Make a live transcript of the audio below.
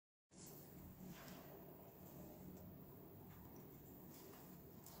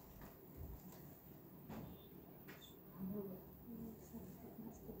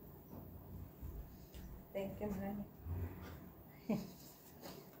camera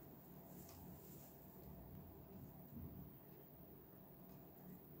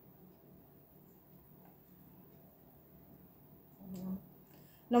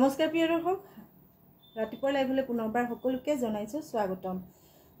নমস্কাৰ প্ৰিয় দৰ্শক ৰাতিপুৱা লাইভলৈ পুনৰবাৰ সকলোকে জনাইছো স্বাগতম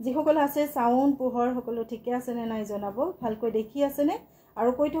যিসকল আছে সাউণ্ড পোহৰ সকলো ঠিকে আছে নে নাই জনাব ভালকৈ দেখি আছে নে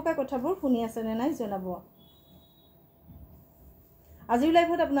আৰু কৈ থকা কথাবোৰ শুনি আছে নে নাই জনাব আজিৰ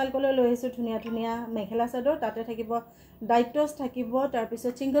লাইভত আপোনালোকলৈ লৈ আহিছো ধুনিয়া ধুনিয়া মেখেলা চাদৰ তাতে থাকিব ডাইটছ থাকিব তাৰ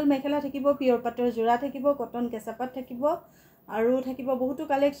পিছত সিঙ্গল মেখেলা থাকিব পিয়ৰ পাটৰ জোৰা থাকিব কটন কেঁচাপাত থাকিব আৰু থাকিব বহুতো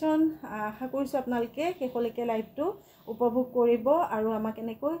কালেকচন আশা কৰিছো আপোনালোকে শেষলৈকে লাইভটো উপভোগ কৰিব আৰু আমাক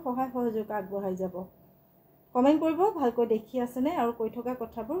এনেকৈ সহায় সহযোগ আগবঢ়াই যাব কমেন্ট কৰিব ভালকৈ দেখি আছে নে আৰু কৈ থকা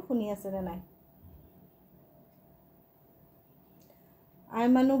কথাবোৰ শুনি আছে নে নাই আই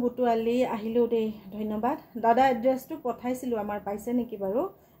মানু বুটুৱালি আহিলো দেই ধন্যবাদ দাদা এড্ৰেছটো পঠাইছিলো আমাৰ পাইছে নেকি বাৰু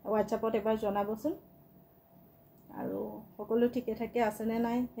WhatsAppত এবাৰ জনাবচোন আৰু সকলো ঠিকে থাকে আছে নে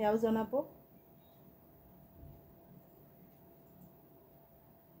নাই হেয়াও জনাব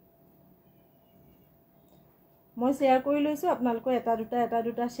মই শেয়াৰ কৰি লৈছো আপোনালোকে এটা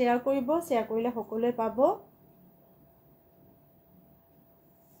দুটা শেয়াৰ কৰিব শেয়াৰ কৰিলে সকলোৱে পাব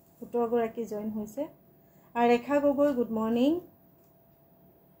 17 গৰাকী জয়েন হৈছে আৰু ৰেখা গগৈ গুড মৰ্নিং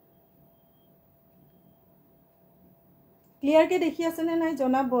ক্লিয়াৰ কে দেখি আছে নে নাই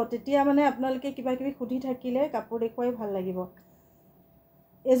জনাব তেতিয়া মানে আপোনালোকে কিবা কিবি খুদি থাকিলে কাপোৰ দেখুৱাই ভাল লাগিব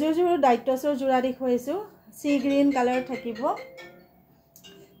এজোৰ ডাইটছৰ জোৰা দেখুৱাইছো সি গ্ৰীন কালাৰ থাকিব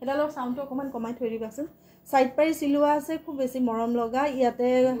এডালৰ সাউণ্ডটো অকমান কমাই থৈ দিবাচোন সাইড পাৰি সিলোৱা আছে খুব বেছি মৰম লগা ইয়াতে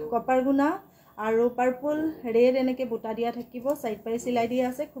কপাৰ গুনা আৰু পাৰ্পল ৰেড এনেকে বুটা দিয়া থাকিব সাইড পাৰি সিলাই দিয়া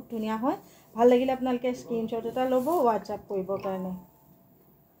আছে খুব ধুনিয়া হয় ভাল লাগিলে আপোনালোকে স্ক্ৰিনশ্বট এটা ল'ব WhatsApp কৰিবৰ কাৰণে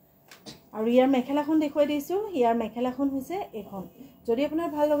আৰু ইয়াৰ মেখেলাখন দেখুৱাই দিছো ইয়াৰ মেখেলাখন হৈছে এখন যদি আপোনাৰ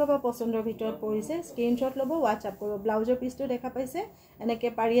ভাল লগা বা পছন্দৰ ভিতৰত পৰিছে স্ক্ৰিনশ্বট ল'ব WhatsApp কৰিব ব্লাউজৰ পিছটো দেখা পাইছে এনেকে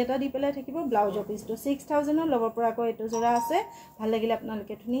পাৰি এটা দি পেলাই থাকিব ব্লাউজৰ পিছটো 6000 ৰ ল'ব পৰাকৈ এটো জোৰা আছে ভাল লাগিলে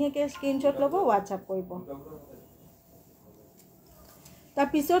আপোনালোকে ধুনিয়াকৈ স্ক্ৰিনশ্বট ল'ব WhatsApp কৰিব তাৰ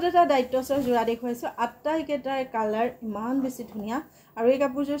পিছত এটা ডাইটছৰ জোৰা দেখুৱাইছো আটাইকেটাৰ কালাৰ ইমান বেছি ধুনিয়া আৰু এই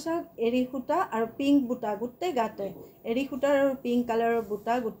কাপোৰযোৰ চাওক এৰি খুটা আৰু পিংক বুটা গুটে গাতে এৰি খুটাৰ আৰু পিংক কালাৰৰ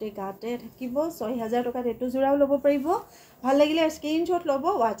বুটা গুটে গাতে থাকিব 6000 টকাত এটো জোৰাও ল'ব পাৰিব ভাল লাগিলে স্ক্ৰিনশ্বট ল'ব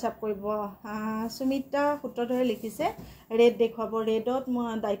WhatsApp কৰিব সুমিতা সূত্ৰধৰে লিখিছে ৰেড দেখুৱাব ৰেডত মই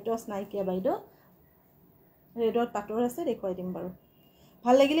ডাইটছ নাই কিয়া বাইদেউ ৰেডত পাটৰ আছে দেখুৱাই দিম বাৰু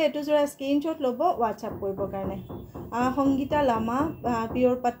ভাল লাগিলে এটো জোৰা স্ক্ৰিনশ্বট ল'ব WhatsApp কৰিবৰ কাৰণে সংগীতা লামা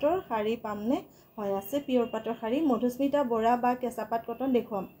পিয়ৰ পাটৰ শাৰী পামনে হয় আছে পিয়ৰ পাটৰ শাৰী মধুস্মিতা বৰা বা কেঁচাপাত কটন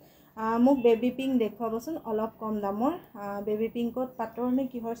দেখুৱাম মোক বেবি পিংক দেখুৱাবচোন অলপ কম দামৰ বেবি পিংকত পাটৰ নে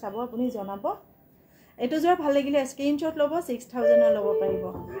কিহৰ চাব আপুনি জনাব এটো জোৰা ভাল লাগিলে স্ক্ৰিনশ্বট ল'ব 6000 ৰ ল'ব পাৰিব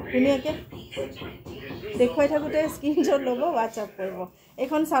ধুনিয়াকৈ দেখুৱাই থাকোতে স্ক্ৰিনশ্বট ল'ব WhatsApp কৰিব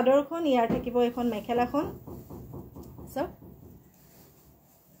এখন চাদৰখন ইয়াৰ থাকিব এখন মেখেলাখন সব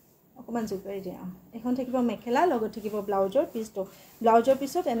অকমান জুকাই দিয়া এখন থাকিব মেখেলা লগত থাকিব ব্লাউজৰ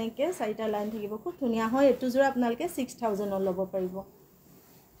পিছত এনেকে চাৰিটা লাইন থাকিব খুব ধুনিয়া হয় এটো জোৰা আপোনালোকে 6000 ৰ ল'ব পাৰিব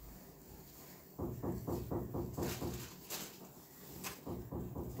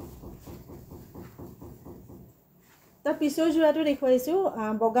তাৰ পিছৰ জোৰাটো দেখুৱাইছো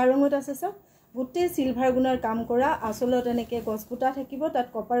বগা ৰঙত আছে সব গুটে সিলভাৰ গুণৰ কাম কৰা আসলত এনেকে গছপুটা থাকিব তাত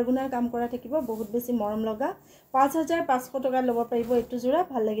কপাৰ গুণৰ কাম কৰা থাকিব বহুত বেছি মৰম লগা 5500 টকা ল'ব পাৰিব এটো জোৰা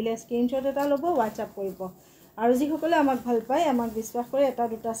ভাল লাগিলে স্ক্ৰিনশ্বট এটা ল'ব WhatsApp কৰিব আৰু যিসকলে আমাক ভাল পায় আমাক বিশ্বাস কৰে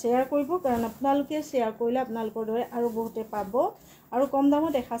এটা দুটা শেয়াৰ কৰিব কাৰণ আপোনালোকে শেয়াৰ কৰিলে আপোনালোকৰ দৰে আৰু বহুতে পাব আৰু কম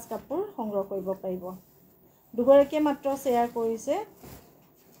দামত এখাস কাপোৰ সংগ্ৰহ কৰিব পাৰিব দুগৰাকীয়ে মাত্ৰ শেয়াৰ কৰিছে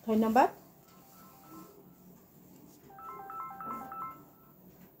ধন্যবাদ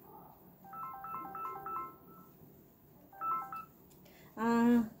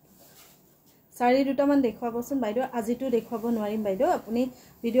সাৰি দুটামান দেখুৱাবচোন বাইদেউ আজিটো দেখুৱাব নোৱাৰিম বাইদেউ আপুনি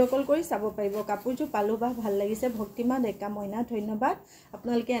ভিডিঅ' কল কৰি চাব পাৰিব কাপোৰটো পালো বা ভাল লাগিছে ভক্তিমা ডেকা মইনা ধন্যবাদ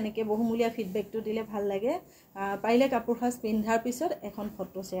আপোনালোকে এনেকে বহুমূলীয়া ফিডবেকটো দিলে ভাল লাগে পাৰিলে কাপোৰ খাস পিন্ধাৰ পিছত এখন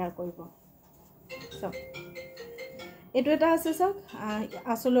ফটো শেয়াৰ কৰিব সব এটো এটা আছে সব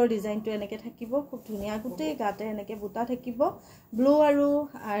আসলৰ ডিজাইনটো এনেকে থাকিব খুব ধুনিয়া গুটে গাতে এনেকে বুটা থাকিব ব্লু আৰু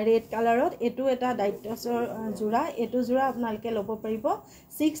ৰেড কালাৰত এটো এটা ডাইটছৰ জোৰা এটো জোৰা আপোনালোকে ল'ব পাৰিব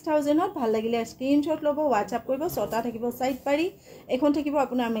 6000 ত ভাল লাগিলে স্ক্ৰিনশ্বট ল'ব WhatsApp কৰিব ছটা থাকিব সাইড পাৰি এখন থাকিব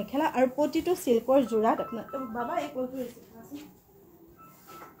আপোনাৰ মেখেলা আৰু পটিটো সিল্কৰ জোৰাত আপোনাৰ বাবা এই কলটো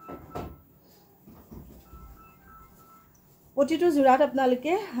পটিটো জোৰাত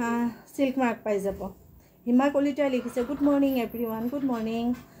আপোনালোকে সিল্ক মাৰ্ক পাই যাব হিমা কলিতা লিখিছে good morning everyone good morning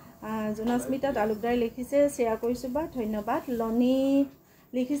জোনাস্মিতা Talukdar লিখিছে শেয়াৰ কৰিছো বা ধন্যবাদ লনি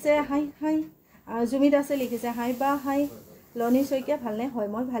লিখিছে হাই জুমিত আছে লিখিছে হাই বা হাই লনি শইকীয়া ভালনে হয়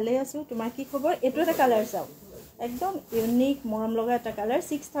মই ভালে আছো তোমাৰ কি খবৰ এটো এটা কালাৰ চাও একদম ইউনিক মৰম লগা এটা কালাৰ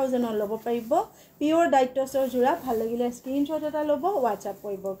 6000 অন ল'ব পাৰিব পিওৰ ডাইটছৰ জোৰা ভাল লাগিলে স্ক্ৰিনশ্বট এটা ল'ব WhatsApp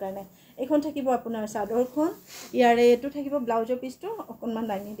কৰিবৰ কাৰণে এখন থাকিব আপোনাৰ চাদৰখন ইয়াৰে এটো থাকিব ব্লাউজৰ পিছটো অকনমান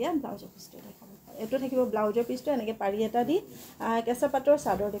দাঙি দিয়া ব্লাউজৰ পিছটো দেখাব এটো থাকিব ব্লাউজৰ পিছটো এনেকে পাৰি এটা দি কেঁচা পাটৰ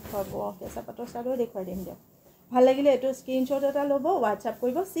চাদৰ দেখুৱাব কেঁচা পাটৰ চাদৰ দেখুৱাই দিম দিয়ক ভাল লাগিলে এটো স্ক্ৰিনশ্বট এটা ল'ব WhatsApp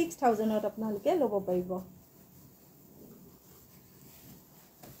কৰিব 6000 ত আপোনালোকে ল'ব পাৰিব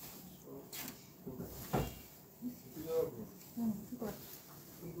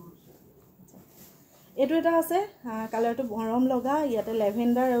এটো এটা আছে কালাৰটো মৰম লগা ইয়াতে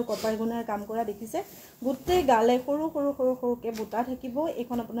লেভেন্ডাৰ আৰু কপাৰ গুণাৰ কাম কৰা দেখিছে গুটে গালে সৰু সৰু সৰু সৰুকে বুটা থাকিব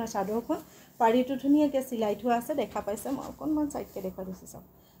এখন আপোনাৰ চাদৰখন পাৰিটো ধুনিয়াকে সিলাই থোৱা আছে দেখা পাইছে মই অকনমান সাইডকে দেখা দিছো সব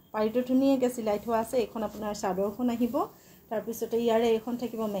পাৰিটো ধুনিয়াকে সিলাই থোৱা আছে এখন আপোনাৰ চাদৰখন আহিব তাৰ পিছতে ইয়াৰে এখন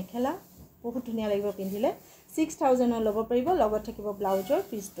থাকিব মেখেলা বহুত ধুনিয়া লাগিব পিন্ধিলে 6000 ল'ব পাৰিব লগত থাকিব ব্লাউজৰ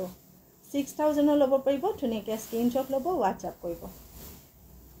পিছটো 6000 ল'ব পাৰিব ধুনিয়াকে স্ক্ৰিনশ্বট ল'ব WhatsApp কৰিব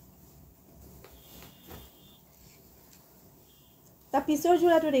তা পিছৰ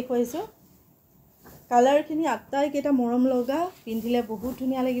জোৰাটো দেখুৱাইছো কালাৰখিনি আটাই কেটা মৰম লগা পিন্ধিলে বহুত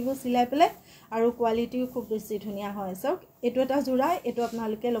ধুনিয়া লাগিব সিলাই পেলে আৰু কোৱালিটিও খুব বেছি ধুনিয়া হয় সক এটো এটা জোৰা এটো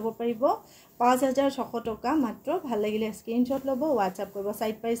আপোনালোকে ল'ব পাৰিব 5600 টকা মাত্ৰ ভাল লাগিলে স্ক্ৰিনশ্বট ল'ব WhatsApp কৰিব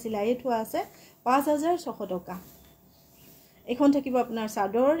সাইড পাই সিলাই থোৱা আছে 5600 টকা এখন থাকিব আপোনাৰ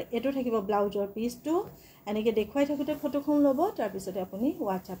চাদৰ এটো থাকিব ব্লাউজৰ পিছটো এনেকে দেখুৱাই থাকোতে ফটোখন ল'ব তাৰ পিছতে আপুনি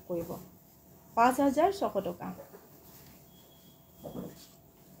WhatsApp কৰিব 5600 টকা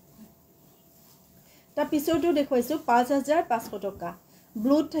তা পিছৰটো দেখুৱাইছো 5500 টকা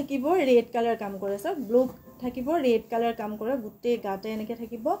ব্লুত থাকিব ৰেড কালাৰ কাম কৰে সব ব্লু থাকিব ৰেড কালাৰ কাম কৰে গুটে গাতে এনেকে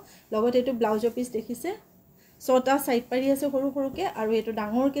থাকিব লগত এটো ব্লাউজৰ পিছ দেখিছে ছটা সাইড পাৰি আছে সৰু সৰুকে আৰু এটো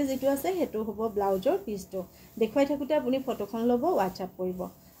ডাঙৰকে যেটো আছে হেটো হ'ব ব্লাউজৰ পিছটো দেখুৱাই থাকোতে আপুনি ফটোখন ল'ব WhatsApp কৰিব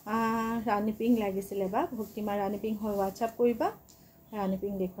ৰানী পিং লাগিছিলে বা ভক্তিমা ৰানী পিং হয় WhatsApp কৰিবা ৰানী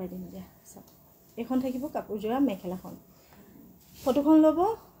পিং দেখুৱাই দিম দিয়া সব এখন থাকিব কাপোৰ জোৰা মেখেলাখন ফটোখন ল'ব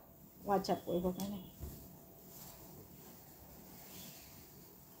WhatsApp কৰিব কাৰণে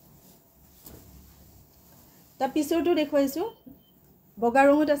তা পিছৰটো দেখুৱাইছো বগা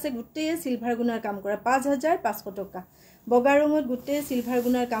ৰঙত আছে গুটে সিলভাৰ গুণাৰ কাম কৰা 5500 টকা বগা ৰঙত গুটে সিলভাৰ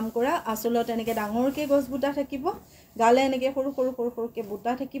গুণাৰ কাম কৰা আসলত এনেকে ডাঙৰকে গছ বুটা থাকিব গালে এনেকে সৰু সৰু সৰু সৰুকে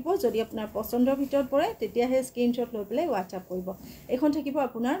বুটা থাকিব যদি আপোনাৰ পছন্দৰ ভিতৰত পৰে তেতিয়া হে স্ক্ৰিনশ্বট লৈ পেলাই WhatsApp কৰিব এখন থাকিব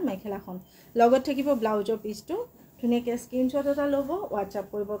আপোনাৰ মেখেলাখন লগত থাকিব ব্লাউজৰ পিছটো ধুনিয়াকে স্ক্ৰিনশ্বট এটা ল'ব WhatsApp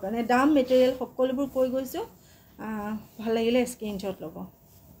কৰিবৰ কাৰণে দাম মেটেৰিয়েল সকলোবোৰ কৈ গৈছো ভাল লাগিলে স্ক্ৰিনশ্বট ল'ব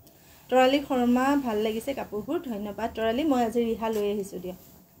তৰালি শৰ্মা ভাল লাগিছে কাপোৰবোৰ ধন্যবাদ তৰালি মই আজি ৰিহা লৈ আহিছো দিয়া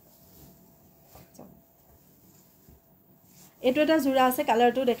এটো এটা জোৰা আছে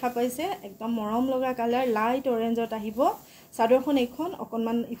কালাৰটো দেখা পাইছে একদম মৰম লগা কালাৰ লাইট অৰেঞ্জত আহিব চাদৰখন এখন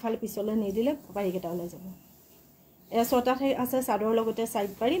অকনমান ইফালে পিছলে নিদিলে পাৰি কেটা ওলাই যাব এ ছটা আছে চাদৰ লগতে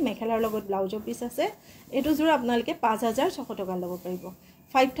সাইড পাৰি মেখেলাৰ লগত ব্লাউজৰ পিছ আছে এটো জোৰা আপোনালোকে 5600 টকা ল'ব পাৰিব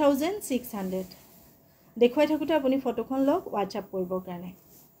 5600 দেখুৱাই থাকোতে আপুনি ফটোখন লওক WhatsApp কৰিবৰ কাৰণে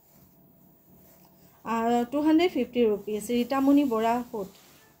 250 rupees ৰীতামণি বৰা ফুট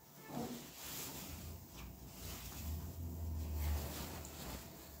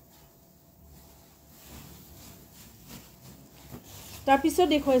তাৰ পিছত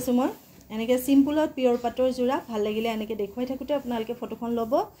দেখুৱাইছো মই এনেকে সিম্পলত পিওৰ পাটৰ জোৰা ভাল লাগিলে এনেকে দেখুৱাই থাকোতে আপোনালোকে ফটোখন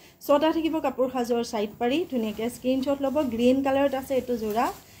ল'ব ছটা থাকিব কাপোৰ সাজৰ সাইড পাৰি ধুনিয়াকে স্ক্ৰিনশ্বট ল'ব গ্ৰীন কালাৰত আছে এটো জোৰা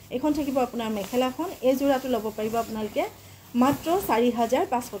এখন থাকিব আপোনাৰ মেখেলাখন এই জোৰাটো ল'ব পাৰিব আপোনালোকে মাত্ৰ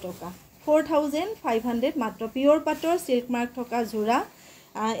 4500 টকা 4500 মাত্ৰ পিওৰ পাটৰ সিল্ক মাৰ্ক থকা জোৰা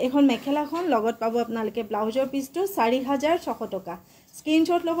এখন মেখেলাখন লগত পাব আপোনালোকে ব্লাউজৰ পিছটো 4600 টকা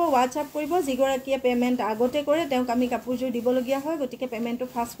স্ক্ৰিনশ্বট ল'ব WhatsApp কৰিব যিগৰাকীয়ে পেমেন্ট আগতে কৰে তেওঁক আমি কাপোৰজোৰ দিব লগিয়া হয় গতিকে পেমেন্টটো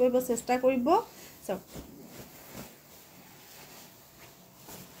ফাষ্ট কৰিব চেষ্টা কৰিব সব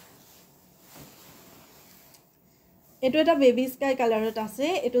এটো এটা বেবি স্কাই কালাৰত আছে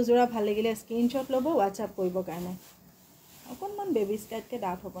এটো জোৰা ভাল লাগিলে স্ক্ৰিনশ্বট ল'ব WhatsApp কৰিবৰ কাৰণে অকনমান বেবি স্কাইতকে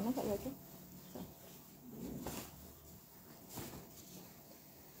ডাৰ্ক হ'ব না কালাৰটো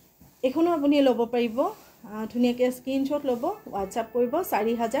এখনো আপুনি ল'ব পাৰিব ধুনিয়াকে স্ক্ৰিনশ্বট ল'ব WhatsApp কৰিব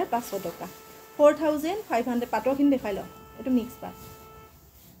 4500 টকা 4500 পাটৰখিনি দেখাই লও এটো মিক্স পাট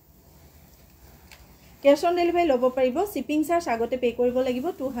কেশ অন ডেলিভাৰী ল'ব পাৰিব শিপিং চাৰ্জ আগতে পে কৰিব লাগিব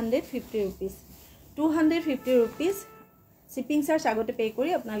 250 rupees 250 rupees শিপিং চাৰ্জ আগতে পে কৰি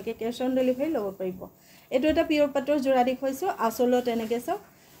আপোনালোকে কেশ অন ডেলিভাৰী ল'ব পাৰিব এটো এটা পিওৰ পাটৰ জোৰা দেখুৱাইছো আসলত এনেকে সব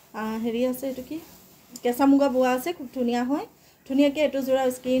হেৰি আছে এটো কি কেঁচা মুগা বোৱা আছে খুব ধুনিয়া হয় ধুনিয়াকে এটো জোৰা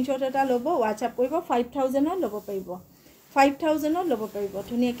স্ক্ৰিনশ্বট এটা ল'ব WhatsApp কৰিব 5000 ল'ব পাৰিব 5000 ল'ব পাৰিব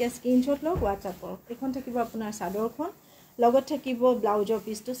ধুনীয়াকৈ স্ক্ৰীনশ্বট লওক WhatsApp কৰক এখন থাকিব আপোনাৰ চাদৰখন লগত থাকিব ব্লাউজৰ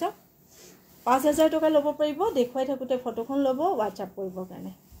পিছটো চাওক 5000 টকা ল'ব পাৰিব দেখুৱাই থাকোতে ফটোখন ল'ব WhatsApp কৰিব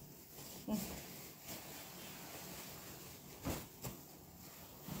কাৰণে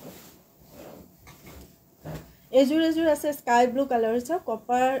এজুৰ আছে স্কাই ব্লু কালাৰ চাওক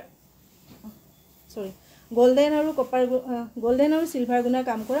কপাৰ সৰি গোল্ডেন আৰু কপাৰ গোল্ডেন আৰু সিলভাৰ গুণা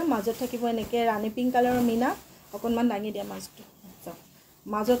কাম কৰা মাজত থাকিব এনেকে ৰাণী পিংক কালাৰৰ মিনা অকনমান দাঙি দিয়া মাজটো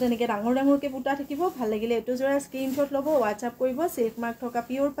মাজত এনেকে ডাঙৰ ডাঙৰকে বুটা থাকিব ভাল লাগিলে এটো জোৰা স্ক্ৰীনশ্বট ল'ব WhatsApp কৰিব চেফ মাৰ্ক থকা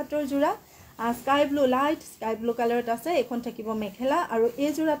পিওৰ পাটৰ জোৰা sky blue light sky blue কালাৰত আছে এখন থাকিব মেখেলা আৰু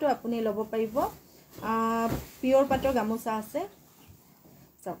এই জোৰাটো আপুনি ল'ব পাৰিব পিওৰ পাটৰ গামোচা আছে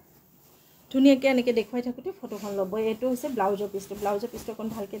চাওক ধুনীয়াকৈ এনেকে দেখুৱাই থাকোতে ফটোখন ল'ব এটো হৈছে ব্লাউজৰ পিছটো কোন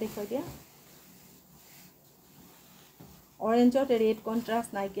ভালকে দেখুৱাই দিয়া অৰেঞ্জত ৰেড কন্ট্ৰাস্ট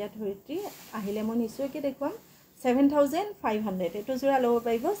নাইকিয়া ধৰিত্ৰী আহিলে মই নিশ্চয়কৈ দেখুৱাম 7500 এটো জোৰা ল'ব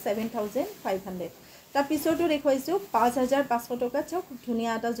পাৰিব 7500 তাৰ পিছতো দেখুৱাইছো 5500 টকা চাওক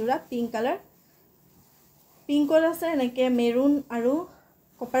ধুনীয়া এটা জোৰা পিংক কালাৰ পিংকৰ আছে এনেকে মেৰুন আৰু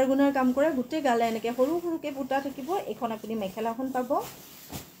কপাৰ গুণৰ কাম কৰা গুটে গালে এনেকে সৰু সৰুকে বুটা থাকিব এখন আপুনি মেখেলাখন পাব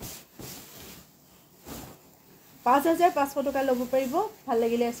 5500 টকা ল'ব পাৰিব ভাল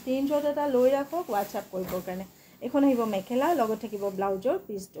লাগিলে স্ক্ৰীনশ্বট এটা লৈ ৰাখক WhatsApp কৰিবৰ কাৰণে এখন আহিব মেখেলা লগত থাকিব ব্লাউজৰ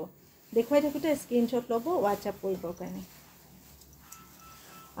পিছটো দেখুৱাই থাকোতে স্ক্ৰীনশ্বট ল'ব WhatsApp কৰিবৰ কাৰণে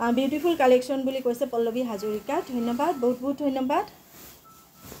বিউটিফুল কালেকশন বুলি কৈছে পল্লৱী হাজৰিকা ধন্যবাদ বহুত ধন্যবাদ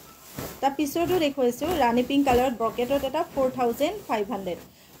তাৰ পিছতো দেখুৱাইছো ৰাণী পিংক কালাৰত ব্ৰকেটত এটা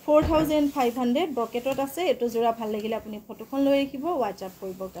 4500 ব্ৰকেটত আছে এটো জোৰা ভাল লাগিলে আপুনি ফটোখন লৈ ৰাখিব WhatsApp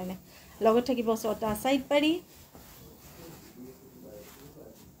কৰিবৰ কাৰণে লগত থাকিব ছটা সাইড পাৰি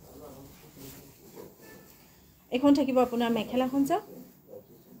এখন থাকিব আপোনাৰ মেখেলাখন চাওক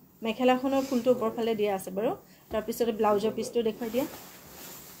মেখেলাখনৰ ফুলটো ওপৰ ফালে দিয়া আছে বাৰু তাৰ পিছতে ব্লাউজৰ পিছটো দেখুৱাই দিয়া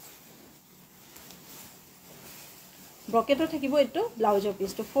ব্ৰকেটত থাকিব এটো ব্লাউজৰ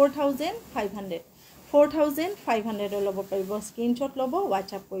পিছটো 4500 ল'ব পাৰিব স্ক্ৰীনশ্বট ল'ব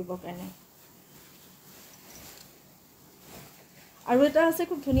WhatsApp কৰিবৰ কাৰণে আৰু এটা আছে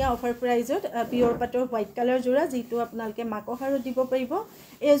খুব ধুনীয়া অফাৰ প্ৰাইজত পিওৰ পাটৰ হোৱাইট কালাৰ জোৰা যেটো আপোনালকে মাকহাৰত দিব পাৰিব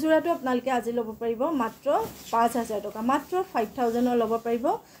এই জোৰাটো আপোনালকে আজি ল'ব পাৰিব মাত্ৰ 5000 টকা মাত্ৰ 5000 ল'ব পাৰিব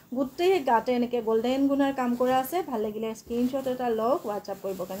গুটে গাতে এনেকে গোল্ডেন গুণৰ কাম কৰা আছে ভাল লাগিলে স্ক্ৰীনশ্বট এটা লওক WhatsApp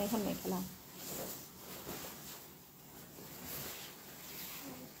কৰিবৰ কাৰণে এখন মেখেলা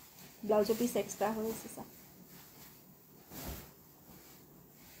ব্লাউজৰ পিছ এক্সট্ৰা হৈ আছে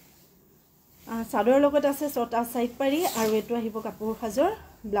চাদৰ লগত আছে ছটা সাইড পাৰি আৰু এটো আহিব কাপোৰ সাজৰ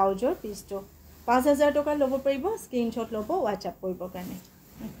ব্লাউজৰ পিছটো 5000 টকা ল'ব পাৰিব স্ক্ৰীনশ্বট ল'ব WhatsApp কৰিবৰ কাৰণে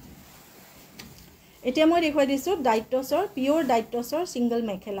এতিয়া মই দেখুৱাই দিছো ডাইটছৰ পিওৰ ডাইটছৰ সিঙ্গল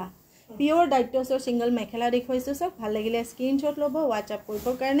মেখেলা পিওৰ ডাইটছৰ সিঙ্গল মেখেলা দেখুৱাইছো সব ভাল লাগিলে স্ক্ৰীনশ্বট ল'ব WhatsApp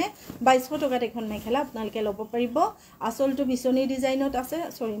কৰিবৰ কাৰণে 2200 টকাত এখন মেখেলা আপোনালকে ল'ব পাৰিব আসলটো বিচনী ডিজাইনত আছে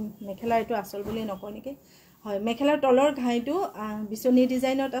সৰি মেখেলা এটো আসল বুলি নকয় নেকি হয় মেখেলাৰ তলৰ ঘাইটো বিচনী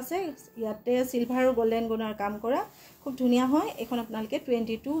ডিজাইনত আছে ইয়াতে সিলভাৰ আৰু গোল্ডেন গুণৰ কাম কৰা খুব ধুনীয়া হয় এখন আপোনালকে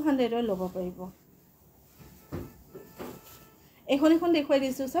 2200 ল'ব পাৰিব এখন দেখুৱাই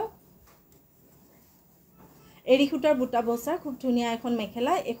দিছো সব এৰি খুটাৰ বুটা বসা খুব ধুনীয়া এখন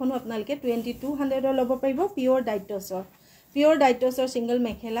মেখেলা এখনো আপোনালকে 2200 ল'ব পাৰিব পিওৰ ডাইটছৰ সিঙ্গল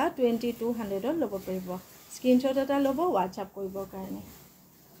মেখেলা 2200 ল'ব পাৰিব স্ক্ৰীনশ্বট এটা ল'ব WhatsApp কৰিবৰ কাৰণে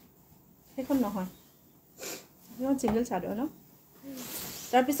এখন নহয় এখন সিঙ্গল চাদৰ ন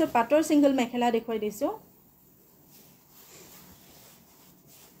তাৰ পিছত পাটৰ সিঙ্গল মেখেলা দেখুৱাই দিছো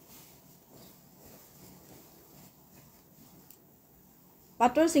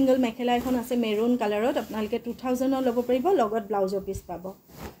পাটৰ সিঙ্গল মেখেলা এখন আছে মেৰুন কালাৰত আপোনালকে 2000 ল'ব পাৰিব লগত ব্লাউজৰ পিছ পাব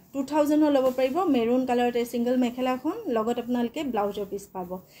 2000 ল'ব পাৰিব মেৰুন কালাৰত এই সিঙ্গল মেখেলাখন লগত আপোনালকে ব্লাউজৰ পিছ পাব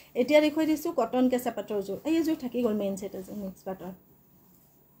এতিয়া দেখুৱাই দিছো কটন কেঁচা পাটৰ জোৰ এই জোৰ থাকি গল মেইন সেট আছে মিক্স পাটৰ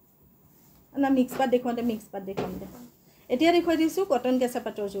না মিক্স পাট দেখুৱাতে এতিয়া দেখুৱাই দিছো কটন কেঁচা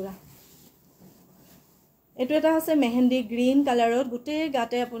পাটৰ জোৰা এটো এটা আছে মেহেন্দি গ্ৰীন কালাৰত গুটে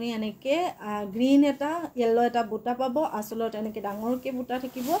গাতে আপুনি এনেকে গ্ৰীন এটা ইয়েলো এটা বুটা পাব আসলত এনেকে ডাঙৰকে বুটা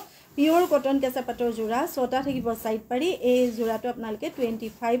থাকিব পিওৰ কটন কেঁচা পাটৰ জোৰা ছটা থাকিব সাইড পাৰি এই জোৰাটো আপোনালকে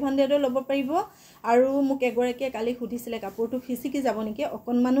 2500 ল'ব পাৰিব আৰু মোক এগৰাকীয়ে কালি সুধিছিলে কাপোৰটো ফিচিকি যাব নেকি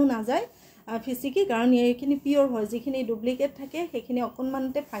অকনমানো না যায় ফিচিকি কাৰণ এইখিনি পিওৰ হয় যিখিনি ডুপ্লিকেট থাকে সেইখিনি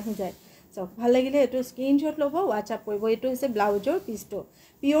অকনমানতে ফাহি যায় সব ভাল লাগিলে এটো স্ক্ৰীনশ্বট ল'ব WhatsApp কৰিব এটো হৈছে ব্লাউজৰ পিছটো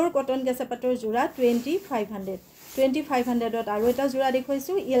পিওৰ কটন কেঁচা পাটৰ জোৰা 2500 আৰু এটা জোৰা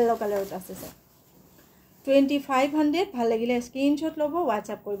দেখুৱাইছো ইয়েলো কালাৰত আছে সব 2500 ভাল লাগিলে স্ক্ৰীনশ্বট ল'ব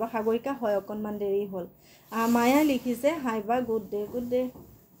WhatsApp কৰিব সাগৰিকা হয় অকনমান দেৰি হ'ল মায়া লিখিছে হাই বা গুড ডে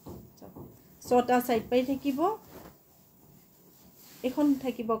ছটা সাইড পাই থাকিব এখন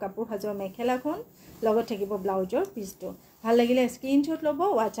থাকিব কাপোৰ সাজৰ মেখেলাখন লগত থাকিব ব্লাউজৰ পিছটো ভাল লাগিলে স্ক্ৰিনশ্বট ল'ব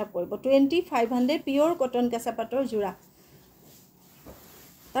WhatsApp কৰিব 2500 পিওৰ কটন কেঁচা পাটৰ যোৰা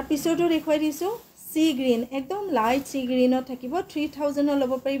তাৰ পিছতো দেখুৱাই দিছো সি গ্ৰীন একদম লাইট সি গ্ৰীনত থাকিব 3000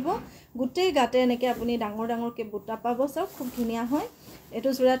 ল'ব পাৰিব গুটেই গাতে এনেকৈ আপুনি ডাঙৰ ডাঙৰকৈ বুটা পাব সব খুব ধুনীয়া হয় এটো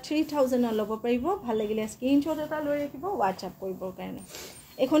যোৰা 3000 ল'ব পাৰিব ভাল লাগিলে স্ক্ৰিনশ্বট এটা লৈ ৰাখিব WhatsApp কৰিবৰ কাৰণে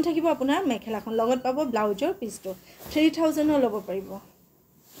এখন থাকিব আপোনাৰ মেখেলাখন লগত পাব ব্লাউজৰ পিছটো 3000 ল'ব পাৰিব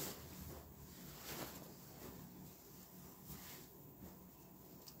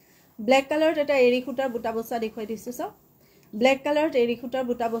ব্ল্যাক কালাৰত এটা এৰি খুটাৰ বুটা বসা দেখুৱাই দিছো সব ব্ল্যাক কালাৰত এৰি খুটাৰ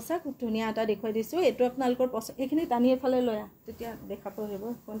বুটা বসা খুব ধুনীয়া এটা দেখুৱাই দিছো এটো আপোনালোকৰ পছন্দ এখিনি টানিয়ে ফালে লয়া তেতিয়া দেখাব হেব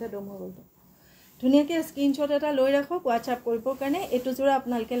কোনটা দম হৈ গলটো ধুনীয়াকৈ স্ক্ৰিনশ্বট এটা লৈ ৰাখক WhatsApp কৰিবৰ কাৰণে এটো যোৰা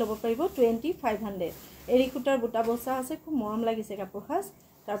আপোনালোকে ল'ব পাৰিব 2500 এৰি খুটাৰ বুটা বসা আছে খুব মৰম লাগিছে কাপোৰ খাস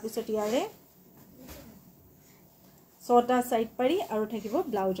তাৰ পিছত ইয়াৰে ছটা সাইড পাৰি আৰু থাকিব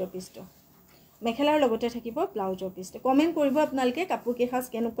ব্লাউজৰ পিছটো মেখেলাৰ লগতে থাকিব ব্লাউজৰ পিছটো কমেন্ট কৰিব আপোনালোকে কাপোৰ কি খাস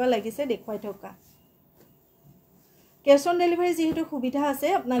কেনেকুৱা লাগিছে দেখুৱাই থকা কেশ অন ডেলিভাৰী যেহেতু সুবিধা আছে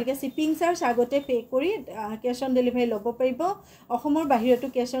আপোনালোকে শিপিং চাৰ্জ আগতে পে কৰি কেশ অন ডেলিভাৰী ল'ব পাৰিব অসমৰ বাহিৰতো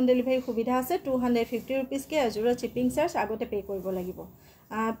কেশ অন ডেলিভাৰী সুবিধা আছে 250 रुपीस কে আজুৰা শিপিং চাৰ্জ আগতে পে কৰিব লাগিব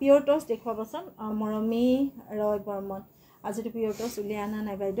পিওৰ টছ দেখুৱাবচোন মৰমি ৰয় বৰ্মন আজিটো পিওৰ টছ উলিয়া আনা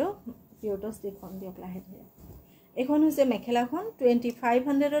নাই বাইদেউ পিওৰ টছ দেখুৱাম দিয়ক লাহে ধীৰে এখন হৈছে মেখেলাখন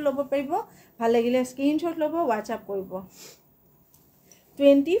 2500 ল'ব পাৰিব ভাল লাগিলে স্ক্ৰিনশ্বট ল'ব WhatsApp কৰিব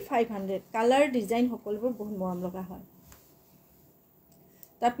 2500 কালাৰ ডিজাইন সকলোবোৰ বহুত মৰম লগা হয়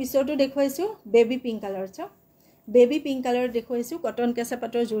তাৰ পিছতো দেখুৱাইছো বেবি পিংক কালাৰ চ বেবি পিংক কালাৰ দেখুৱাইছো কটন কেঁচা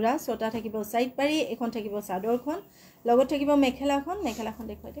পাটৰ যোৰা ছটা থাকিব সাইড পাৰি এখন থাকিব চাদৰখন লগত থাকিব মেখেলাখন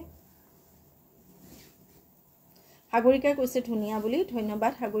দেখুৱাই দে হাগৰিকা কৈছে ধুনিয়া বুলি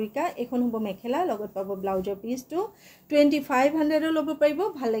ধন্যবাদ হাগৰিকা এখন হ'ব মেখেলা লগত পাব ব্লাউজৰ পিছটো 2500 ল'ব পাৰিব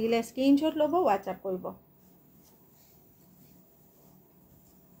ভাল লাগিলে স্ক্ৰিনশ্বট ল'ব WhatsApp কৰিব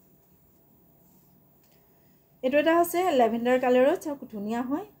এটো এটা আছে ল্যাভেন্ডাৰ কালাৰত চাওক ধুনিয়া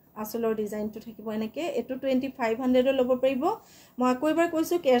হয় আসলৰ ডিজাইনটো থাকিব এনেকে এটো 2500 ল'ব পাৰিব মই আকৌ এবাৰ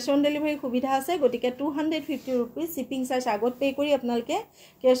কৈছো কেশ অন ডেলিভাৰী সুবিধা আছে গতিকে 250 रुपीस শিপিং চাৰ্জ আগত পে কৰি আপোনালোকে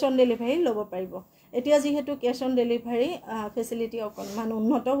কেশ অন ডেলিভাৰী ল'ব পাৰিব এতিয়া যেহেতু কেশ অন ডেলিভাৰী ফেসিলিটি অকনমান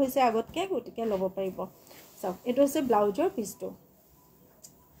উন্নত হৈছে আগতকে গতিকে ল'ব পাৰিব চাওক এটো আছে ব্লাউজৰ পিছটো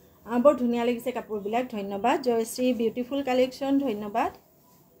বৰ ধুনিয়া লাগিছে কাপোৰবিলাক ধন্যবাদ জয়শ্ৰী বিউটিফুল কালেকশন ধন্যবাদ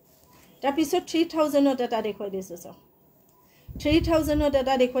তাৰ পিছত 3000 এটা দেখুৱাই দিছো সব 3000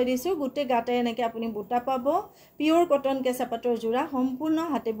 এটা দেখুৱাই দিছো গুটে গাতে এনেকে আপুনি বুটা পাব পিওৰ কটন কেঁচা পাটৰ যোৰা সম্পূৰ্ণ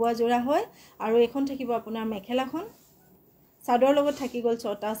হাতে বোৱা যোৰা হয় আৰু এখন থাকিব আপোনাৰ মেখেলাখন চাদৰ লগত থাকি গল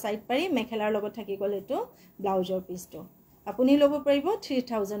ছটা সাইড পাৰি মেখেলাৰ লগত থাকি গল এটো ব্লাউজৰ পিছটো আপুনি ল'ব পাৰিব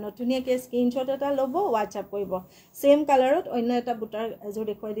 3000 ধুনিয়াকৈ স্ক্ৰিনশ্বট এটা ল'ব WhatsApp কৰিব সেম কালাৰত অন্য এটা বুটাৰ এজোৰ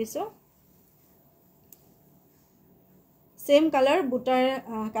দেখুৱাই দিছো सेम कलर बुटार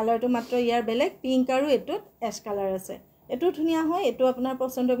कलर तो मात्र यार बेलेग पिंक और एटुत एश कलर আছে এটো ধুনিয়া হয় এটো আপোনাৰ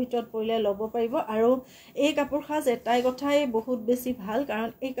পছন্দৰ ভিতৰত পৰিলে ল'ব পাৰিব আৰু এই কাপোৰ খাজ এটাই কথাই বহুত বেছি ভাল কাৰণ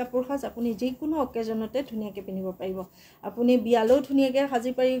এই কাপোৰ খাজ আপুনি যে কোনো অকেজনতে ধুনিয়াকৈ পিন্ধিব পাৰিব আপুনি বিয়ালো ধুনিয়াকৈ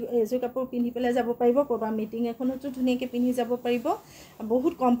সাজি পাৰি এজো কাপোৰ পিন্ধি পেলাই যাব পাৰিব কৰবা মিটিং এখনতো ধুনিয়াকৈ পিন্ধি যাব পাৰিব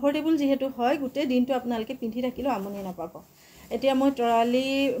বহুত কমফৰ্টেবল যেহেতু হয় গুটে দিনটো আপোনালোকে পিন্ধি থাকিলেও আমনি নাপাব এতিয়া মই তৰালি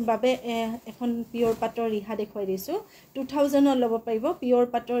বাবে এখন পিওৰ পাটৰ ৰিহা দেখুৱাই দিছো 2000 ল'ব পাৰিব পিওৰ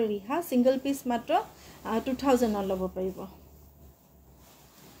পাটৰ ৰিহা সিঙ্গল পিস মাত্ৰ 2000 ল'ব পাৰিব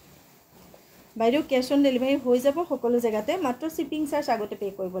বাইদেউ কেশ অন ডেলিভাৰী হৈ যাব সকলো জায়গাতে মাত্ৰ শিপিং চাৰ্জ আগতে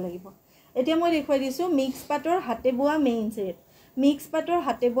পে কৰিব লাগিব এতিয়া মই দেখুৱাই দিছো মিক্স পাটৰ হাতে বোৱা মেইন সেট মিক্স পাটৰ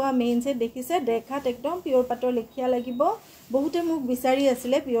হাতে বোৱা মেইন সেট দেখিছে দেখাত একদম পিওৰ পাটৰ লেখিয়া লাগিব বহুতে মোক বিচাৰি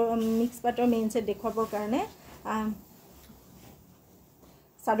আছিল পিওৰ মিক্স পাটৰ মেইন সেট দেখুৱাবৰ কাৰণে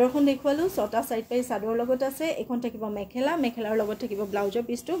সাদৰখন দেখুৱালো ছটা সাইড পাই সাদৰ লগত আছে এখন থাকিব মেখেলা মেখেলাৰ লগত থাকিব ব্লাউজৰ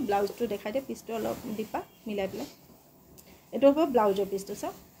পিছটো ব্লাউজটো দেখাই দে পিছটো অলপ দিপা মিলাই দিলে এটো হ'ব ব্লাউজৰ পিছটো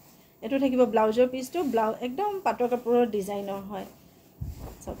সব এটো থাকিব ব্লাউজৰ পিছটো ব্লাউজ একদম পাটৰ কাপোৰৰ ডিজাইনৰ হয়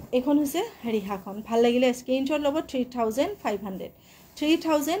সব এখন হৈছে ৰিহাখন ভাল লাগিলে স্ক্ৰিনশ্বট ল'ব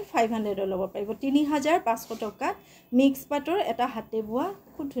 3500 ল'ব পাৰিব 3500 টকাত মিক্স পাটৰ এটা হাতে বোৱা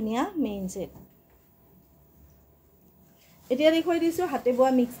খুব ধুনিয়া মেইন সেট এতিয়া দেখুৱাই দিছো হাতে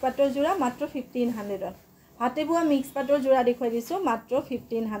বোৱা মিক্স পাটৰ যোৰা মাত্ৰ 1500 হাতে বোৱা মিক্স পাটৰ যোৰা দেখুৱাই দিছো মাত্ৰ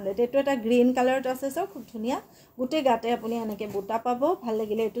 1500 এটো এটা গ্ৰীন কালাৰত আছে সব খুব ধুনিয়া গুটে গাতে আপুনি এনেকে বুটা পাব ভাল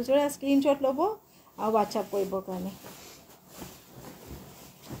লাগিলে এটো যোৰা স্ক্ৰিনশ্বট ল'ব আৰু WhatsApp কৰিবৰ কাৰণে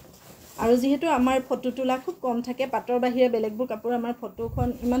আৰু যেহেতু আমাৰ ফটো তোলা খুব কম থাকে পাটৰ বাহিৰে বেলেগবোৰ কাপোৰ আমাৰ ফটোখন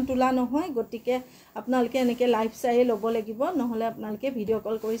ইমান তোলা নহয় গতিকে আপোনালোকে এনেকে লাইভ চাই ল'ব লাগিব নহলে আপোনালোকে ভিডিও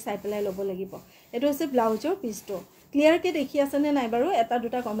কল কৰি চাই পেলাই ল'ব লাগিব এটো হৈছে ব্লাউজৰ পিছটো ক্লিয়াৰ কে দেখি আছে নে নাই বাৰু এটা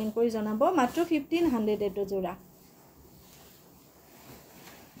দুটা কমেন্ট কৰি জনাব মাত্ৰ 1500 এটো জোৰা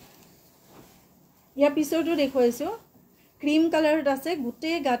ইয়া পিছৰটো দেখুৱাইছো ক্ৰীম কালাৰত আছে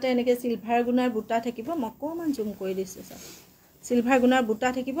গুটে গাতে এনেকে সিলভাৰ গুণাৰ বুটা থাকিব মকমান জুম কৰি দিছো স্যাৰ সিলভাৰ গুণাৰ বুটা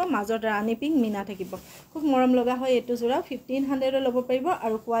থাকিব মাজত ৰানী পিংক মিনা থাকিব খুব মৰম লগা হয় এটো জোৰা 1500 ল'ব পাৰিব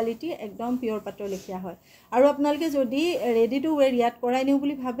আৰু কোৱালিটি একদম পিওৰ পাটৰ লিখিয়া হয় আৰু আপোনালোকে যদি ৰেডি টু ওয়্যাৰ ইয়াত কৰাই নিউ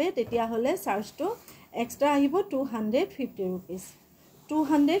বুলি ভাবে তেতিয়া হলে চাৰ্জটো এক্সট্ৰা আহিব 250 रुपीस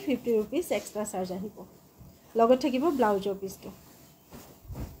 250 रुपीस এক্সট্ৰা চাৰ্জ আহিব লগত থাকিব ব্লাউজৰ পিছটো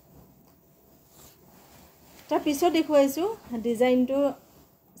তাৰ পিছত দেখুৱাইছো ডিজাইনটো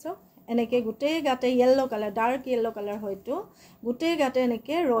সো এনেকে গুটে গাতে yellow colour dark yellow colour হয়তো গুটে গাতে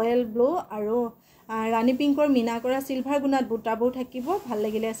এনেকে ৰয়েল ব্লু আৰু ৰানী পিংকৰ মিনা কৰা সিলভাৰ গুণাত বুটাবোৰ থাকিব ভাল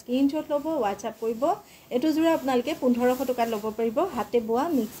লাগিলে স্ক্ৰিনশ্বট ল'ব WhatsApp কৰিব এটো জোৰা আপোনালোকে 1500 টকাত ল'ব পাৰিব হাতে বোৱা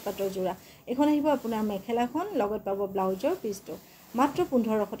মিক্স পাটৰ জোৰা এখন আহিব আপোনাৰ মেখেলাখন লগত পাব ব্লাউজৰ পিছটো মাত্ৰ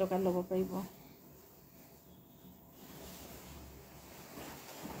 1500 টকাত ল'ব পাৰিব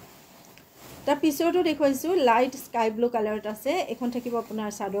তা পিছৰটো দেখুৱাইছো লাইট স্কাই ব্লু কালাৰত আছে এখন থাকিব আপোনাৰ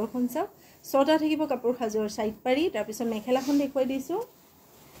চাদৰখন চাওক ছটা থাকিব কাপোৰ খাজৰ সাইড পাৰি তাৰ পিছত মেখেলাখন দেখুৱাই দিছো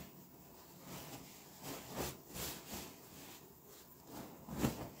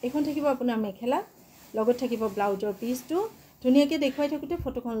এখন থাকিব আপোনাৰ মেখেলা লগত থাকিব ব্লাউজৰ পিছটো ধুনিয়াকে দেখুৱাই থাকুতে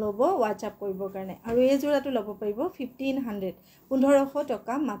ফটোখন ল'ব WhatsApp কৰিবৰ কাৰণে আৰু এই জোৰাটো ল'ব পাৰিব 1500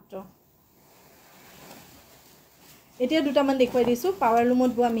 টকা মাত্ৰ এতিয়া দুটামান দেখুৱাই দিছো পাৱাৰ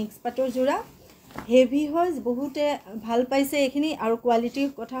লুমত বোৱা মিক্স পাটৰ জোৰা হেভি হয় বহুতে ভাল পাইছে এখিনি আৰু কোৱালিটিৰ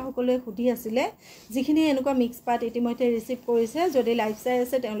কথা সকলোৱে খুদি আছিলে যিখিনি এনেকুৱা মিক্স পাট ইতিমধ্যে ৰিসিভ কৰিছে যদি লাইভ চাই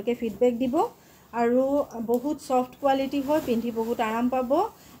আছে তেওঁলোকে ফিডবেক দিব আৰু বহুত সফট কোৱালিটি হয় পিন্ধি বহুত আৰাম পাব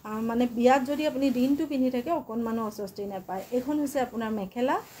মানে বিয়াত যদি আপুনি দিনটো পিন্ধি থাকে অকনমানো অস্বস্তি নাপায় এখন হৈছে আপোনাৰ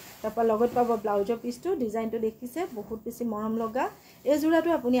মেখেলা তাৰপা লগত পাব ব্লাউজৰ পিছটো ডিজাইনটো দেখিছে বহুত বেছি মৰম লগা এই জোৰাটো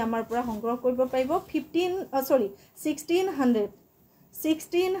আপুনি আমাৰ পৰা সংগ্ৰহ কৰিব পাৰিব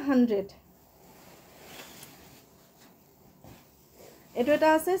 1600 এটো এটা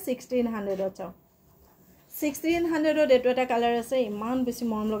আছে 1600 ত 1600 ত এটো এটা কালাৰ আছে ইমান বেছি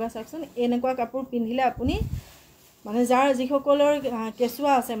মৰম লগা চাকচোন এনেকুৱা কাপোৰ পিন্ধিলে আপুনি মানে যাৰ যিসকলৰ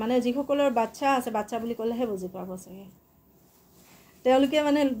কেসুৱা আছে মানে যিসকলৰ বাচ্চা আছে বাচ্চা বুলি কলেহে বুজি পাব চাগে তেওঁলোকে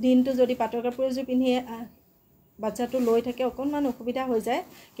মানে দিনটো যদি পাটৰ কাপোৰ এজো পিন্ধি বাচ্চাটো লৈ থাকে অকনমান অসুবিধা হৈ যায়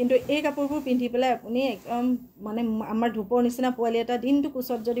কিন্তু এই কাপোৰবোৰ পিন্ধি পেলাই আপুনি একদম মানে আমাৰ ধুপৰ নিচিনা পোৱালি এটা দিনটো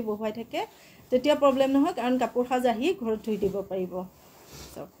কুছত যদি বহুৱাই থাকে তেতিয়া প্ৰবলেম নহয় কাৰণ কাপোৰ সাজ আহি ঘৰত ধুই দিব পাৰিব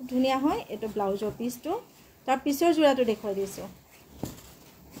সব ধুনিয়া হয় এটো ব্লাউজৰ পিছটো তাৰ পিছৰ জোৰাটো দেখুৱাই দিছো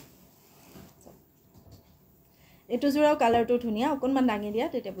এটো জোৰাও কালাৰটো ধুনিয়া অকনমান দাঙি দিয়া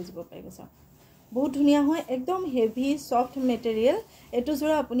তেতিয়া বুজিব পাৰিব সব বহুত ধুনিয়া হয় একদম হেভি সফট মেটেৰিয়েল এটো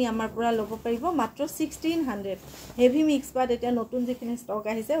জোৰা আপুনি আমাৰ পৰা ল'ব পাৰিব মাত্ৰ 1600 হেভি মিক্স পাট এতিয়া নতুন যিখিনি ষ্টক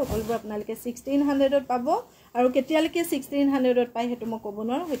আহিছে সকলোবোৰ আপোনালোকে 1600 ত পাব আৰু কেতিয়ালৈকে 1600 ত পাই হেতু মই ক'ব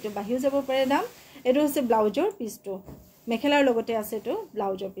নোৱাৰো হেতু বাহিও যাব পাৰে দাম এটো হৈছে ব্লাউজৰ পিছটো মেখেলাৰ লগতে আছে এটো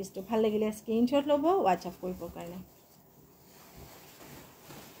ব্লাউজৰ পিছটো ভাল লাগিলে স্ক্ৰিনশ্বট ল'ব WhatsApp কৰিব কাৰণে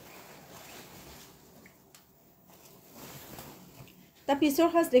তা পিছৰ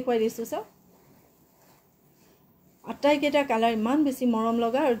হাস দেখুৱাই দিছো সব আটাইকেটা কালাৰ ইমান বেছি মৰম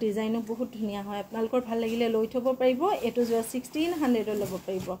লগা আৰু ডিজাইনো বহুত ধুনিয়া হয় আপোনালোকৰ ভাল লাগিলে লৈ থব পাৰিব এটো জোৰা 1600 ত ল'ব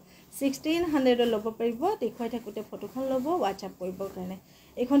পাৰিব 1600 ত ল'ব পাৰিব দেখুৱাই থাকুতে ফটোখন ল'ব WhatsApp কৰিবৰ কাৰণে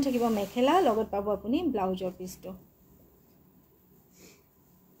এখন থাকিব মেখেলা লগত পাব আপুনি ব্লাউজৰ পিছটো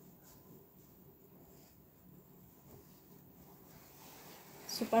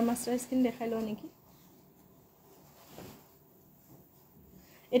সুপাৰ মাষ্টাৰ স্কিন দেখাই লও নেকি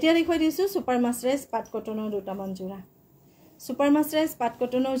এতিয়া দেখুৱাই দিছো সুপাৰ মাষ্টাৰাইজ পাট কটনৰ দুটামান জোৰা সুপাৰ মাষ্টাৰাইজ পাট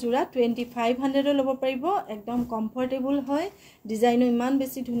কটনৰ জোৰা 2500 ল'ব পাৰিব একদম কমফৰ্টেবল হয় ডিজাইনো ইমান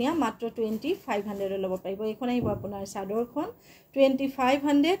বেছি ধুনিয়া মাত্ৰ 2500 ল'ব পাৰিব এখন আহিব আপোনাৰ চাদৰখন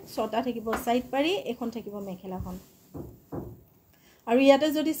 2500 ছটা থাকিব সাইড পাৰি এখন থাকিব মেখেলাখন আৰু ইয়াতে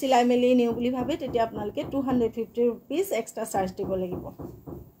যদি সিলাই মেলি নিউ বুলি ভাবে তেতিয়া আপোনালোকে 250 रुपीस এক্সট্ৰা চাৰ্জ দিব লাগিব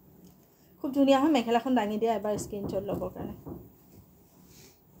খুব ধুনিয়া হয় মেখেলাখন দাঙি দিয়া এবাৰ স্ক্ৰিনশ্বট ল'ব কাৰণে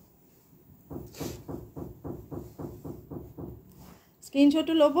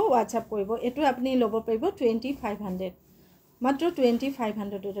স্ক্ৰিনশ্বটটো ল'ব WhatsApp কৰিব এটো আপুনি ল'ব পাৰিব 2500 মাত্ৰ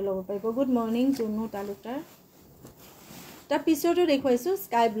 2500 তে ল'ব পাৰিব গুড মৰ্নিং জুনু তালুকদাৰ তা পিছৰটো দেখুৱাইছো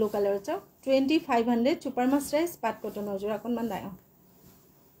স্কাই ব্লু কালাৰ চাও 2500 সুপাৰ মাষ্টাৰাইজ পাট কটনৰ জোৰা অকনমান দাই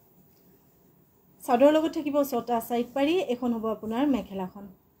চাদৰ লগত থাকিব ছটা সাইড পাৰি এখন হ'ব আপোনাৰ মেখেলাখন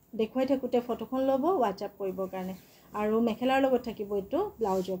দেখুৱাই থাকুতে ফটোখন ল'ব WhatsApp কৰিবৰ কাৰণে আৰু মেখেলাৰ লগত থাকিব এটো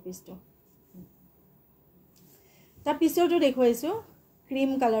ব্লাউজৰ পিছটো তা পিছৰটো দেখুৱাইছো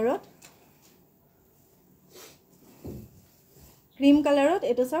ক্ৰীম কালাৰত ক্ৰীম কালাৰত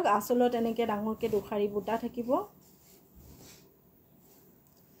এটো চাওক আসলত এনেকে ডাঙৰকে দুখাৰি বুটা থাকিব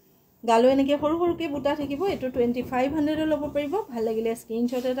গালো এনেকে সৰু সৰুকে বুটা থাকিব এটো 2500 লব পাৰিব ভাল লাগিলে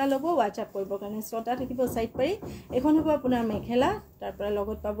স্ক্ৰিনশ্বট এটা লব WhatsApp কৰিব কাৰণে ছটা থাকিব সাইড পাৰি এখন হ'ব আপোনাৰ মেখেলা তাৰ পৰা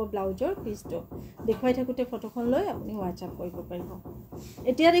লগত পাব ব্লাউজৰ পিছটো দেখুৱাই থাকোতে ফটোখন লৈ আপুনি WhatsApp কৰিব পাৰিব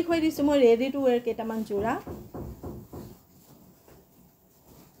এতিয়া দেখুৱাই দিছো মই ৰেডি টু ওয়্যাৰ কেটামান জোৰা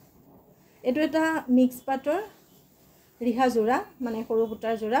এটো এটা মিক্স পাটৰ ৰিহা জোৰা মানে সৰু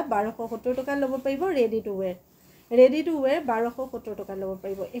বুটাৰ জোৰা 1270 টকা লব পাৰিব ৰেডি টু ওয়্যাৰ 1270 টকা লব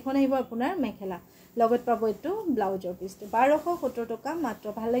পাৰিব এখন আহিব আপোনাৰ মেখেলা লগত পাব এটো ব্লাউজৰ পিছটো 1270 টকা মাত্ৰ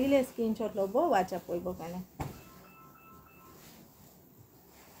ভাল লাগিলে স্ক্ৰিনশ্বট লব WhatsApp কৰিব কাৰণে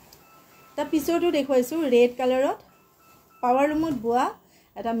তা পিছৰটো দেখুৱাইছো ৰেড কালাৰত পাৱাৰ লুমত বুৱা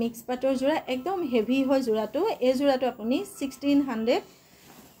এটা মিক্স পাটৰ জোৰা একদম হেভি হয় জোৰাটো এই জোৰাটো আপুনি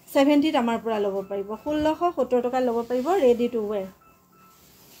 1670 আমাৰ পৰা লব পাৰিব 1670 টকা লব পাৰিব ৰেডি টু ওয়্যাৰ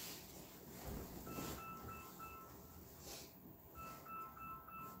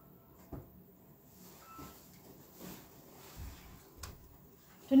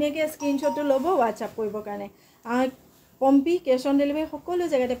ধুনিয়াকে স্ক্ৰিনশ্বটটো লব WhatsApp কৰিব কাৰণে পম্পি কেশ অন ডেলিভাৰী সকলো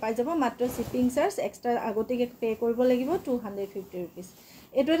জায়গাতে পাই যাব মাত্ৰ শিপিং চাৰ্জ এক্সট্ৰা আগতেকে পে কৰিব লাগিব 250 रुपीस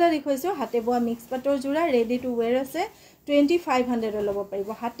এটো এটা দেখুৱাইছো হাতে বোৱা মিক্স পাটৰ জোৰা ৰেডি টু ওয়্যাৰ আছে 2500 লব পাৰিব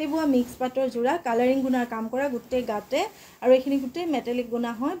হাতে বোৱা মিক্স পাটৰ জোৰা কালাৰিং গুণাৰ কাম কৰা গুটে গাতে আৰু এখিনি গুটে মেটালিক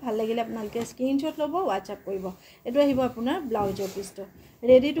গুণা হয় ভাল লাগিলে আপোনালোকে স্ক্ৰিনশ্বট লব WhatsApp কৰিব এটো আহিব আপোনাৰ ব্লাউজৰ পিছটো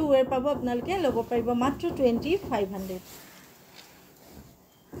ৰেডি টু ওয়্যাৰ পাব আপোনালোকে লব পাৰিব মাত্ৰ 2500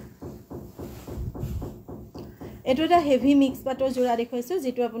 এটো এটা হেভি মিক্স পাটৰ জোৰা দেখুৱাইছো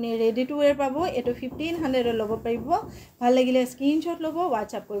যেটো আপুনি ৰেডি টু ওয়্যাৰ পাব এটো 1500 লব পাৰিব ভাল লাগিলে স্ক্ৰিনশ্বট লব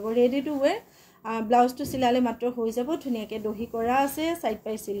WhatsApp কৰিব ৰেডি টু ওয়্যাৰ ব্লাউজটো সিলালে মাত্ৰ হৈ যাব ধুনিয়াকে দহি কৰা আছে সাইড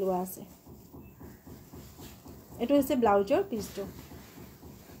পাই সিলোৱা আছে এটো হৈছে ব্লাউজৰ পিছটো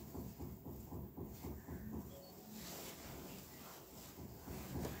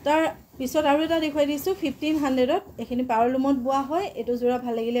তাৰ পিছত আৰু এটা দেখুৱাই দিছো 1500 ত এখিনি পাৱাৰ লুমত বুৱা হয় এটো জোৰা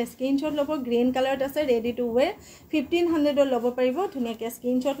ভাল লাগিলে স্ক্ৰিনশ্বট লব গ্ৰীন কালাৰত আছে ৰেডি টু ওয়্যাৰ 1500 ত লব পাৰিব ধুনিয়াকে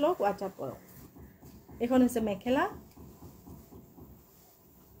স্ক্ৰিনশ্বট লওক WhatsApp কৰক এখন হৈছে মেখেলা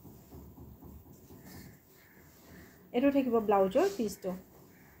এটো থাকিব ব্লাউজৰ পিছটো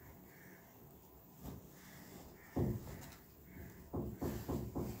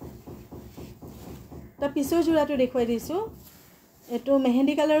তা পিছৰ জোৰাটো দেখুৱাই দিছো এটো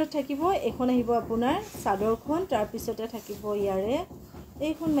মেহেন্দি কালাৰত থাকিব এখন আহিব আপোনাৰ সাদৰখন তাৰ পিছতে থাকিব ইয়াৰে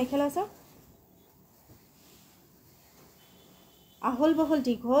এইখন মেখেলা চাওক আহল বহল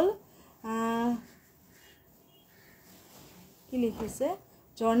দীঘল কি লিখিছে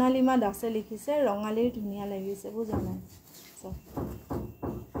জৰ্ণালিমা দাসে লিখিছে ৰঙালীৰ ধুনিয়া লাগিছে বুজা নাই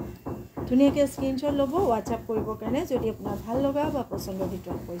ধুনিয়াকে স্ক্ৰিনশ্বট লব WhatsApp কৰিব কাৰণে যদি আপোনাৰ ভাল লগা বা পছন্দৰ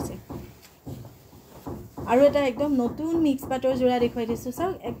ভিতৰত কৈছে আৰু এটা একদম নতুন মিক্স পাটৰ জোৰা দেখুৱাই দিছো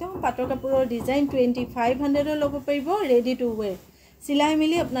চাওক একদম পাটৰ কাপোৰৰ ডিজাইন 2500 লব পাৰিব ৰেডি টু ওয়্যাৰ সিলাই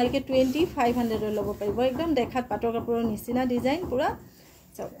মিলি আপোনালোকে 2500 লব পাৰিব একদম দেখাত পাটৰ কাপোৰৰ নিচিনা ডিজাইন পুৰা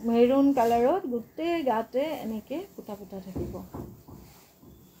চাওক মেৰুন কালাৰত গুটে গাতে এনেকে পুটা পুটা থাকিব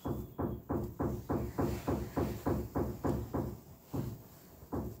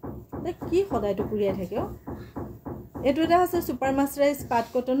কি সদায়টো পুৰিয়া থাকে এটো এটা আছে সুপাৰ মাস্টাৰাইজ পাট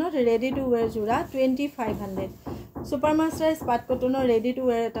কটনৰ ৰেডি টু ওয়্যাৰ জোৰা 2500 সুপাৰ মাস্টাৰাইজ পাট কটনৰ ৰেডি টু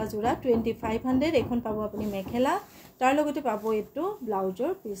ওয়্যাৰ এটা জোৰা 2500 এখন পাব আপুনি মেখেলা তাৰ লগতে পাব এটো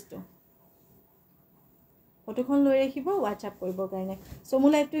ব্লাউজৰ পিছটো ফটোখন লৈ ৰাখিব WhatsApp কৰিব কাৰণে সমু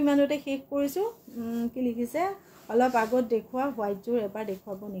লাইভটো ইমানতে শেষ কৰিছো কি লিখিছে অলপ আগত দেখুৱা হোৱাইট জোৰ এবাৰ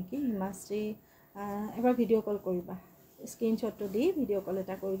দেখুৱাব নেকি হিমাশ্ৰী এবাৰ ভিডিঅ' কল কৰিবা স্ক্ৰিনশ্বটটো দি ভিডিঅ' কল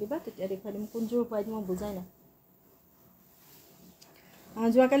এটা কৰি দিবা তেতিয়া দেখুৱাই দিম কোন জোৰ হোৱাইট মই বুজাই না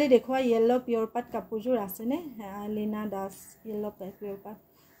যোৱাকালি দেখুৱা ইয়েলো পিয়ৰ পাট কাপোৰজোৰ আছে নে লীনা দাস ইয়েলো পিয়ৰ পাট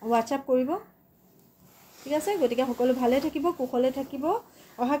WhatsApp কৰিব ঠিক আছে গতিকে সকলো ভালে থাকিব কুশলে থাকিব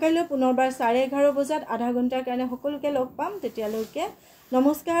অহাকাইলৈ পুনৰবাৰ 11:30 বজাত আধা ঘণ্টাৰ কাৰণে সকলোকে লগ পাম তেতিয়ালৈকে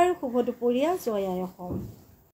নমস্কাৰ শুভ দুপৰীয়া জয় আই অসম